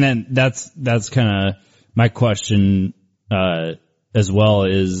 Well, and then that's kind of my question, as well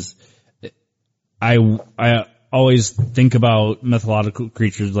is I always think about mythological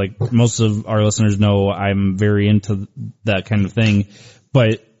creatures. Like most of our listeners know, I'm very into that kind of thing.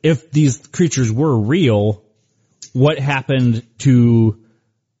 But if these creatures were real, what happened to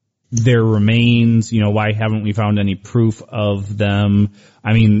their remains? Why haven't we found any proof of them?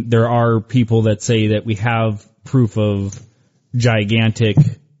 I mean, there are people that say that we have proof of gigantic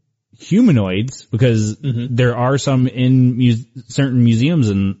humanoids because there are some in certain museums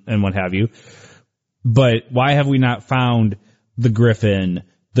and what have you. But why have we not found the griffin,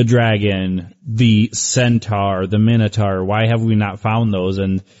 the dragon, the centaur, the minotaur? Why have we not found those?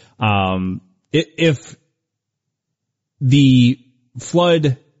 And if the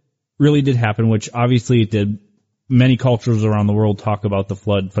flood really did happen, which obviously it did, many cultures around the world talk about the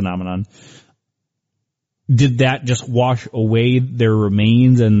flood phenomenon. Did that just wash away their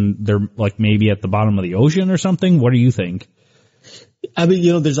remains and they're maybe at the bottom of the ocean or something? What do you think? I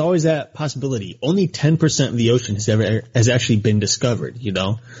mean, there's always that possibility. Only 10% of the ocean has actually been discovered,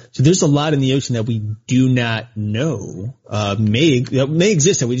 So there's a lot in the ocean that we do not know, may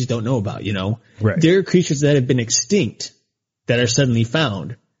exist that we just don't know about, Right. There are creatures that have been extinct that are suddenly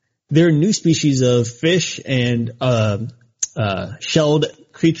found. There are new species of fish and, shelled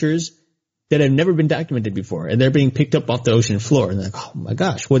creatures that have never been documented before, and they're being picked up off the ocean floor. And oh my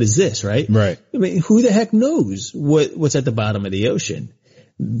gosh, what is this, right? Right. I mean, who the heck knows what's at the bottom of the ocean?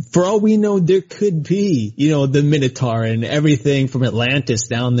 For all we know, there could be, the Minotaur and everything from Atlantis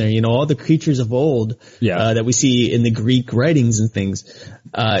down there, all the creatures of old, that we see in the Greek writings and things.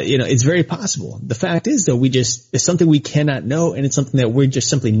 It's very possible. The fact is, though, it's something we cannot know, and it's something that we're just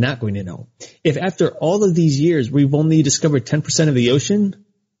simply not going to know. If after all of these years, we've only discovered 10% of the ocean,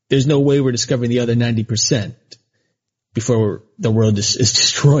 there's no way we're discovering the other 90% before the world is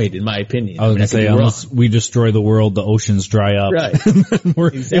destroyed, in my opinion. I was going to say, unless we destroy the world, the oceans dry up. Right. We're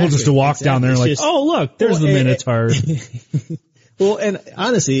able just to walk down there and oh, look, there's the Minotaur. Well, and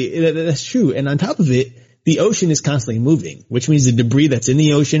honestly, that's true. And on top of it, the ocean is constantly moving, which means the debris that's in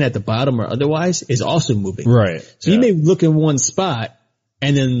the ocean at the bottom or otherwise is also moving. Right. So you may look in one spot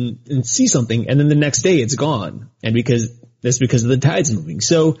and see something, and then the next day it's gone. And that's because of the tides moving.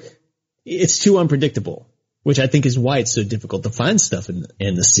 So it's too unpredictable, which I think is why it's so difficult to find stuff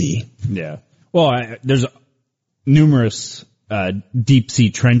in the sea. Yeah. Well, there's numerous deep sea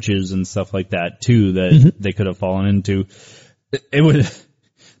trenches and stuff like that too that they could have fallen into. It would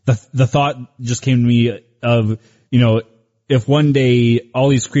the thought just came to me of, if one day all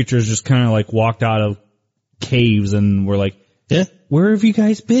these creatures just kind of walked out of caves and were like, yeah, where have you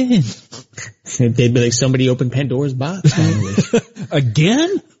guys been? They'd be like, somebody opened Pandora's box.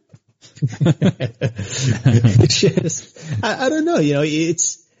 Again? I don't know.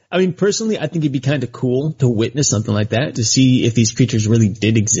 Personally, I think it'd be kind of cool to witness something like that, to see if these creatures really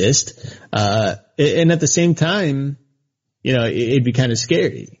did exist. And at the same time, it'd be kind of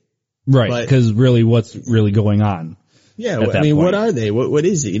scary. Right. Because really, what's really going on? Yeah. What are they? What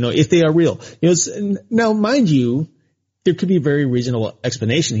is it? If they are real, now mind you, there could be a very reasonable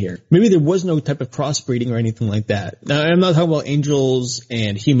explanation here. Maybe there was no type of crossbreeding or anything like that. Now, I'm not talking about angels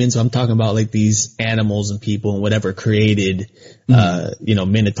and humans. I'm talking about like these animals and people and whatever created,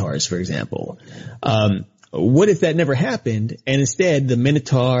 minotaurs, for example. What if that never happened and instead the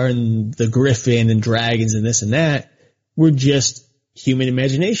minotaur and the griffin and dragons and this and that were just human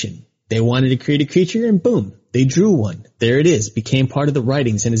imagination? They wanted to create a creature and boom, they drew one. There it is, became part of the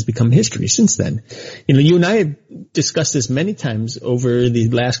writings and has become history since then. You and I have discussed this many times over the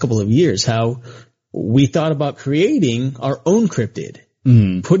last couple of years, how we thought about creating our own cryptid,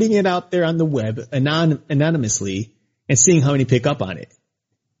 putting it out there on the web anonymously and seeing how many pick up on it.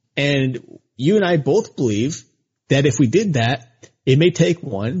 And you and I both believe that if we did that, it may take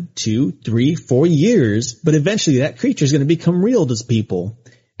 1, 2, 3, 4 years, but eventually that creature is going to become real to people.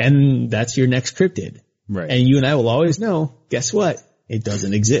 And that's your next cryptid. Right. And you and I will always know, guess what? It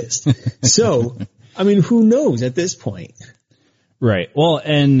doesn't exist. So, I mean, who knows at this point? Right. Well,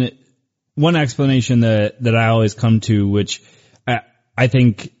 and one explanation that I always come to, which I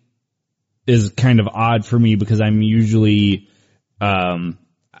think is kind of odd for me because I'm usually,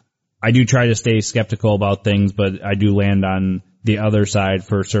 I do try to stay skeptical about things, but I do land on the other side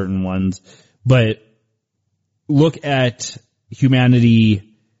for certain ones. But look at humanity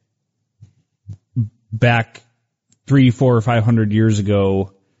back 300, 400, or 500 years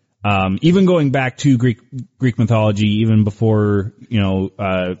ago, even going back to Greek mythology, even before,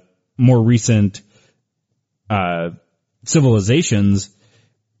 more recent, civilizations,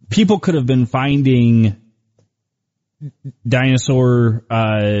 people could have been finding dinosaur,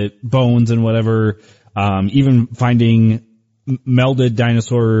 bones and whatever, even finding melded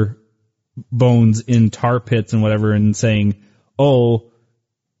dinosaur bones in tar pits and whatever and saying, oh,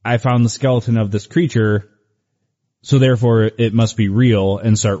 I found the skeleton of this creature, so therefore it must be real,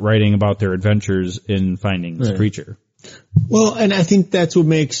 and start writing about their adventures in finding this creature. Well, and I think that's what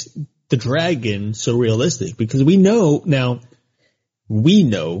makes the dragon so realistic, because we know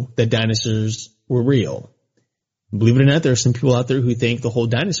that dinosaurs were real. Believe it or not, there are some people out there who think the whole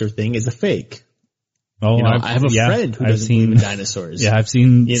dinosaur thing is a fake. Oh, I have a friend who doesn't believe in dinosaurs. Yeah, I've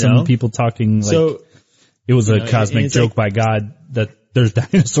seen some people talking like it was a cosmic joke by God that there's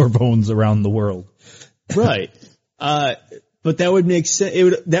dinosaur bones around the world. Right. But that would make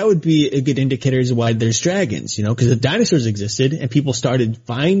sense. That would be a good indicator as to why there's dragons, because if dinosaurs existed and people started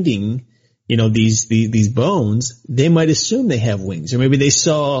finding, these bones, they might assume they have wings, or maybe they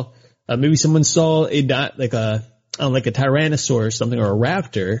saw, maybe someone saw like a tyrannosaur or something, or a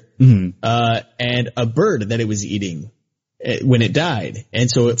raptor, and a bird that it was eating when it died. And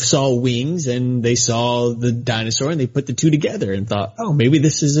so it saw wings and they saw the dinosaur and they put the two together and thought, oh, maybe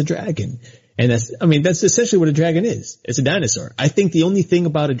this is a dragon. And that's essentially what a dragon is. It's a dinosaur. I think the only thing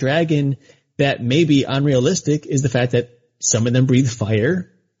about a dragon that may be unrealistic is the fact that some of them breathe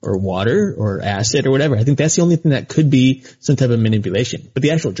fire or water or acid or whatever. I think that's the only thing that could be some type of manipulation. But the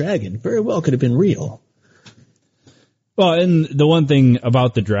actual dragon very well could have been real. Well, and the one thing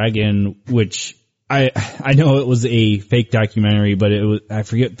about the dragon, which I know it was a fake documentary, but I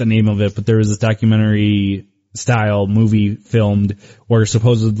forget the name of it, but there was this documentary style movie filmed where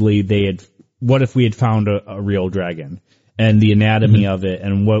supposedly what if we had found a real dragon, and the anatomy of it,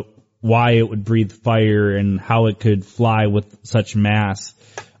 and why it would breathe fire and how it could fly with such mass.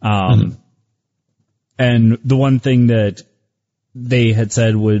 And the one thing that they had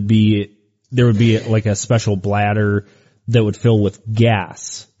said would be, there would be like a special bladder that would fill with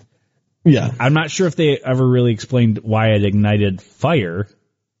gas. Yeah. I'm not sure if they ever really explained why it ignited fire.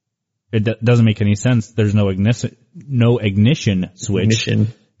 It doesn't make any sense. There's no ignition switch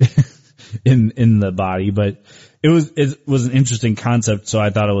in the body, but it was an interesting concept, so I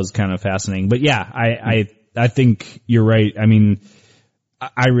thought it was kind of fascinating. But yeah, I think you're right. I mean,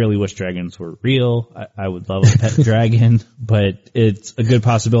 I really wish dragons were real. I would love a pet dragon, but it's a good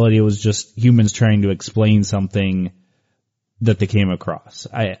possibility it was just humans trying to explain something that they came across.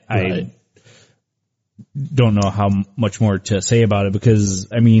 I don't know how much more to say about it, because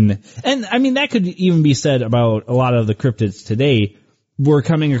that could even be said about a lot of the cryptids today. We're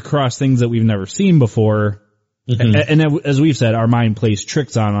coming across things that we've never seen before. And as we've said, our mind plays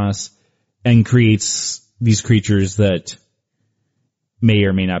tricks on us and creates these creatures that may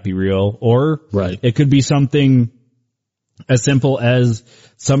or may not be real, or it could be something as simple as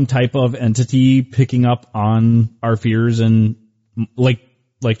some type of entity picking up on our fears and, like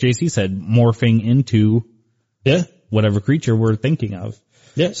JC said, morphing into whatever creature we're thinking of.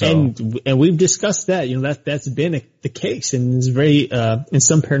 Yeah, so. And we've discussed that. That's been the case, and it's very in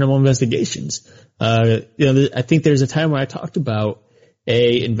some paranormal investigations. I think there's a time where I talked about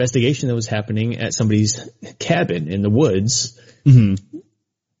a investigation that was happening at somebody's cabin in the woods. Mm-hmm.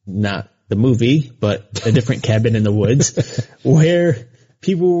 Not the movie, but a different cabin in the woods where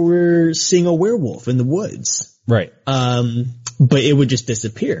people were seeing a werewolf in the woods. Right. But it would just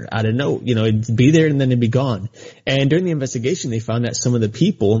disappear out of no, it'd be there and then it'd be gone. And during the investigation, they found that some of the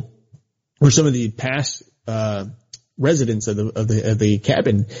people or some of the past, residents of the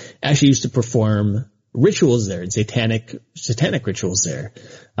cabin actually used to perform rituals there and satanic rituals there,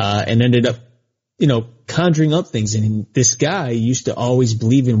 and ended up, conjuring up things. And this guy used to always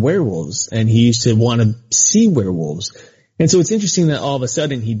believe in werewolves and he used to want to see werewolves. And so it's interesting that all of a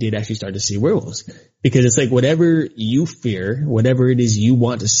sudden he did actually start to see werewolves, because it's like whatever you fear, whatever it is you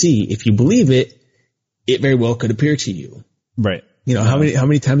want to see, if you believe it, it very well could appear to you. Right. How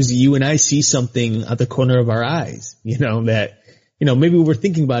many times do you and I see something at the corner of our eyes, that, maybe we're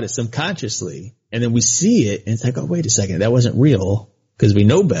thinking about it subconsciously and then we see it and it's like, oh, wait a second, that wasn't real because we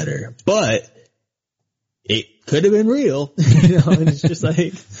know better, but it could have been real, and it's just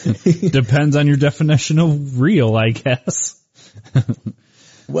like. Depends on your definition of real, I guess.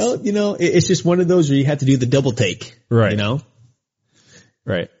 Well, it's just one of those where you have to do the double take, right?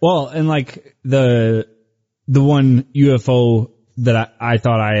 Right. Well, and like the one UFO that I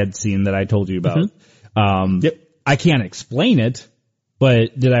thought I had seen that I told you about. Mm-hmm. Yep. I can't explain it,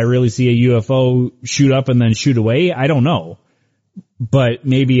 but did I really see a UFO shoot up and then shoot away? I don't know. But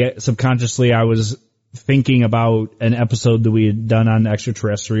maybe subconsciously I was thinking about an episode that we had done on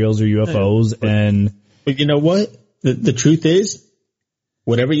extraterrestrials or UFOs, but you know what? The truth is,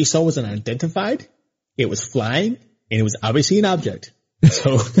 whatever you saw was unidentified. It was flying, and it was obviously an object.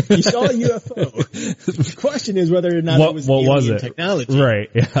 So you saw a UFO. The question is whether or not it was alien technology. Right.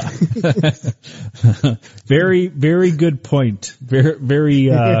 Yeah. Very, very good point. Very, very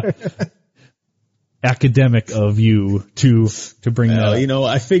academic of you to bring that up.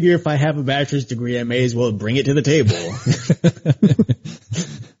 I figure if I have a bachelor's degree, I may as well bring it to the table.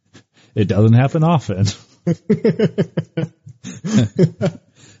 It doesn't happen often.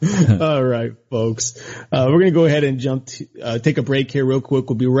 All right, folks. We're going to go ahead and take a break here real quick.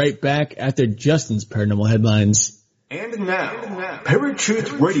 We'll be right back after Justin's paranormal headlines. And now,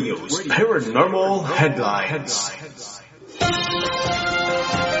 Paratruth Radio's paranormal headlines.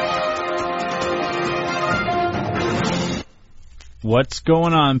 What's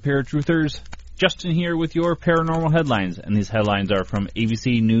going on, Paratruthers? Justin here with your paranormal headlines, and these headlines are from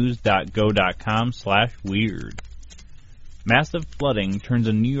abcnews.go.com/weird. Massive flooding turns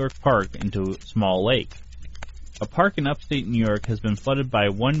a New York park into a small lake. A park in upstate New York has been flooded by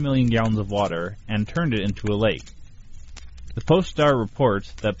 1 million gallons of water and turned it into a lake. The Post-Star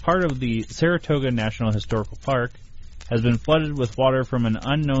reports that part of the Saratoga National Historical Park has been flooded with water from an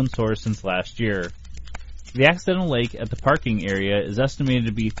unknown source since last year. The accidental lake at the parking area is estimated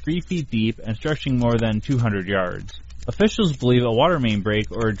to be 3 feet deep and stretching more than 200 yards. Officials believe a water main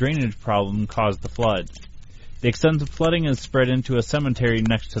break or a drainage problem caused the flood. The extensive flooding has spread into a cemetery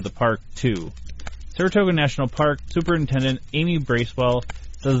next to the park, too. Saratoga National Park Superintendent Amy Bracewell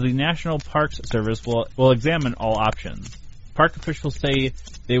says the National Parks Service will examine all options. Park officials say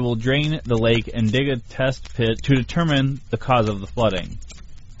they will drain the lake and dig a test pit to determine the cause of the flooding.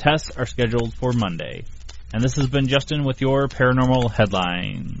 Tests are scheduled for Monday. And this has been Justin with your paranormal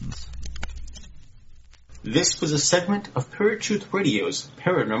headlines. This was a segment of Paratruth Radio's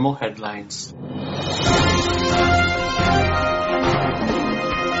paranormal headlines.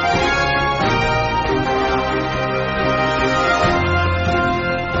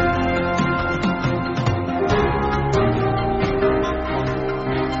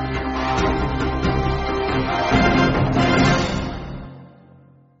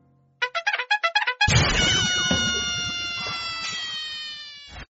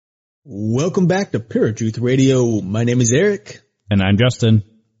 Welcome back to Paratruth Radio. My name is Eric. And I'm Justin.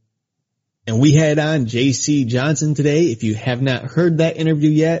 And we had on J.C. Johnson today. If you have not heard that interview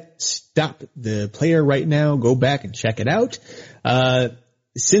yet, stop the player right now. Go back and check it out.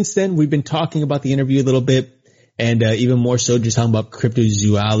 Since then, we've been talking about the interview a little bit, and even more so just talking about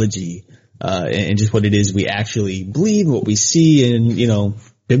cryptozoology, and just what it is we actually believe, what we see, and,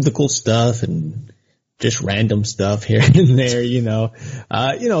 biblical stuff and just random stuff here and there,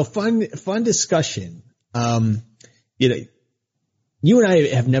 fun discussion. You and I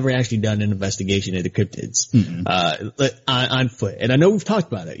have never actually done an investigation into cryptids, on foot. And I know we've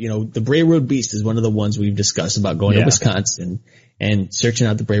talked about it. The Bray Road Beast is one of the ones we've discussed about going to Wisconsin and searching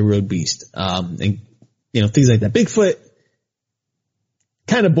out the Bray Road Beast. And, things like that. Bigfoot,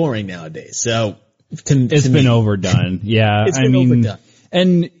 kind of boring nowadays. So it's been overdone. Yeah. It's been overdone.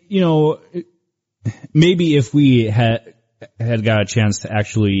 And, maybe if we had had got a chance to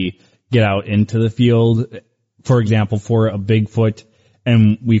actually get out into the field, for example, for a Bigfoot,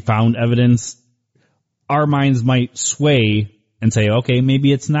 and we found evidence, our minds might sway and say, okay,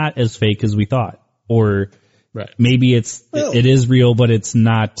 maybe it's not as fake as we thought. Or maybe it is real, but it's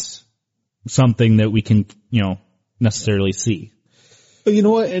not something that we can, necessarily see. But you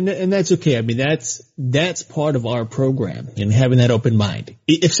know what? And that's okay. I mean, that's part of our program and having that open mind.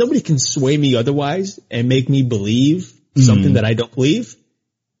 If somebody can sway me otherwise and make me believe something that I don't believe,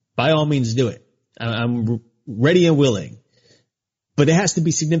 by all means do it. I'm ready and willing. But it has to be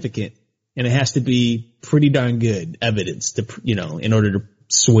significant and it has to be pretty darn good evidence to, in order to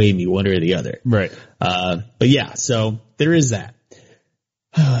sway me one or the other. Right. But yeah, so there is that.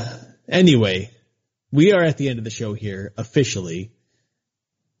 Anyway, we are at the end of the show here officially.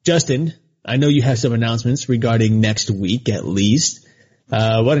 Justin, I know you have some announcements regarding next week at least.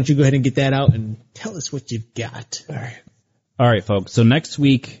 Why don't you go ahead and get that out and tell us what you've got. All right, folks. So next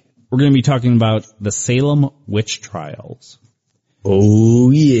week we're going to be talking about the Salem witch trials.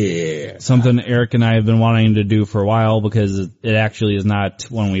 Oh yeah. Something Eric and I have been wanting to do for a while because it actually is not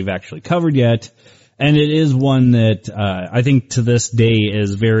one we've actually covered yet. And it is one that, I think to this day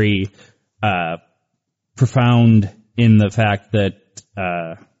is very, profound in the fact that,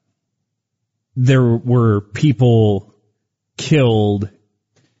 there were people killed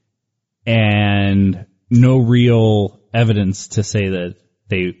and no real evidence to say that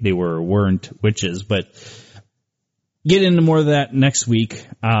they weren't witches, but get into more of that next week.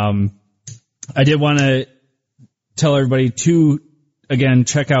 I did want to tell everybody to, again,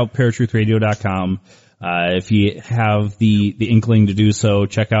 check out paratruthradio.com. If you have the inkling to do so,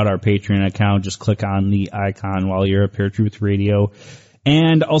 check out our Patreon account. Just click on the icon while you're at Paratruth Radio.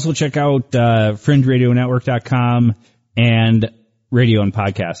 And also check out fringeradionetwork.com and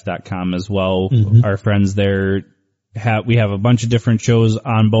radioandpodcast.com as well. Mm-hmm. Our friends there, we have a bunch of different shows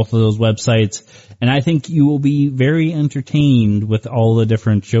on both of those websites, and I think you will be very entertained with all the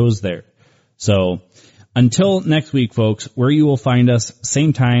different shows there. So until next week, folks, where you will find us,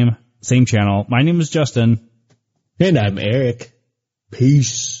 same time, same channel. My name is Justin. And I'm Eric.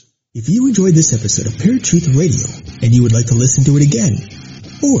 Peace. If you enjoyed this episode of Paratruth Radio and you would like to listen to it again,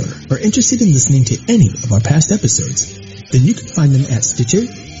 or are interested in listening to any of our past episodes, then you can find them at Stitcher,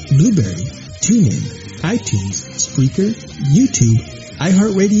 Blueberry, TuneIn, iTunes, Spreaker, YouTube,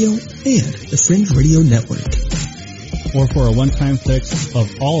 iHeartRadio, and the Fringe Radio Network. Or for a one-time fix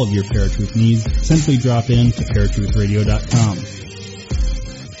of all of your Paratruth needs, simply drop in to paratruthradio.com.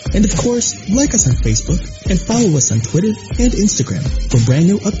 And of course, like us on Facebook and follow us on Twitter and Instagram for brand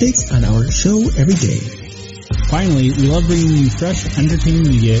new updates on our show every day. Finally, we love bringing you fresh,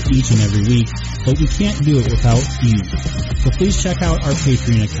 entertaining media each and every week, but we can't do it without you. So please check out our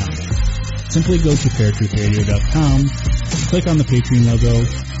Patreon account. Simply go to paratruthradio.com, click on the Patreon logo,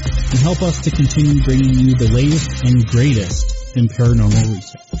 and help us to continue bringing you the latest and greatest in paranormal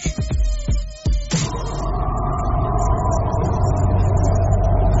research.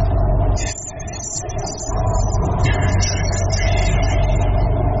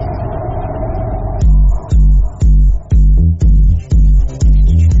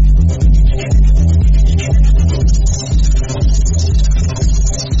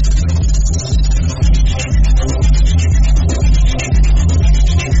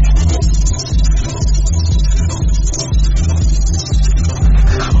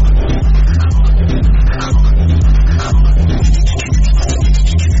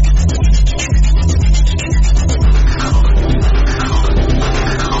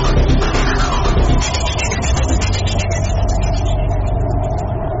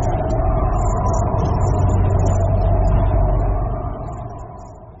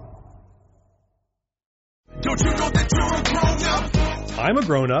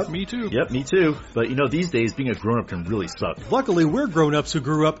 Grown-up. Me too. Yep, me too. But these days being a grown-up can really suck. Luckily, we're grown-ups who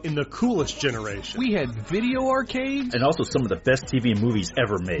grew up in the coolest generation. We had video arcades. And also some of the best TV and movies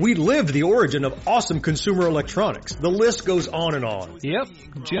ever made. We lived the origin of awesome consumer electronics. The list goes on and on. Yep,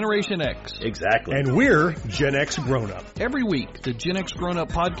 Generation X. Exactly. And we're Gen X Grown-up. Every week, the Gen X Grown-up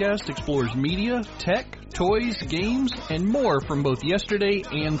podcast explores media, tech, toys, games, and more from both yesterday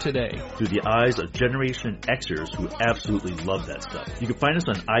and today. Through the eyes of Generation Xers who absolutely love that stuff. You can find us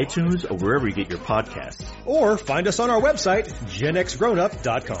on iTunes or wherever you get your podcasts. Or find us on our website,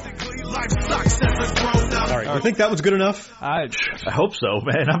 genxgrownup.com. All right, you think that was good enough? I hope so,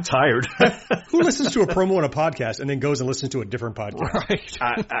 man. I'm tired. Who listens to a promo on a podcast and then goes and listens to a different podcast? Right.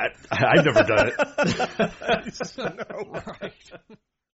 I've never done it. No. Right.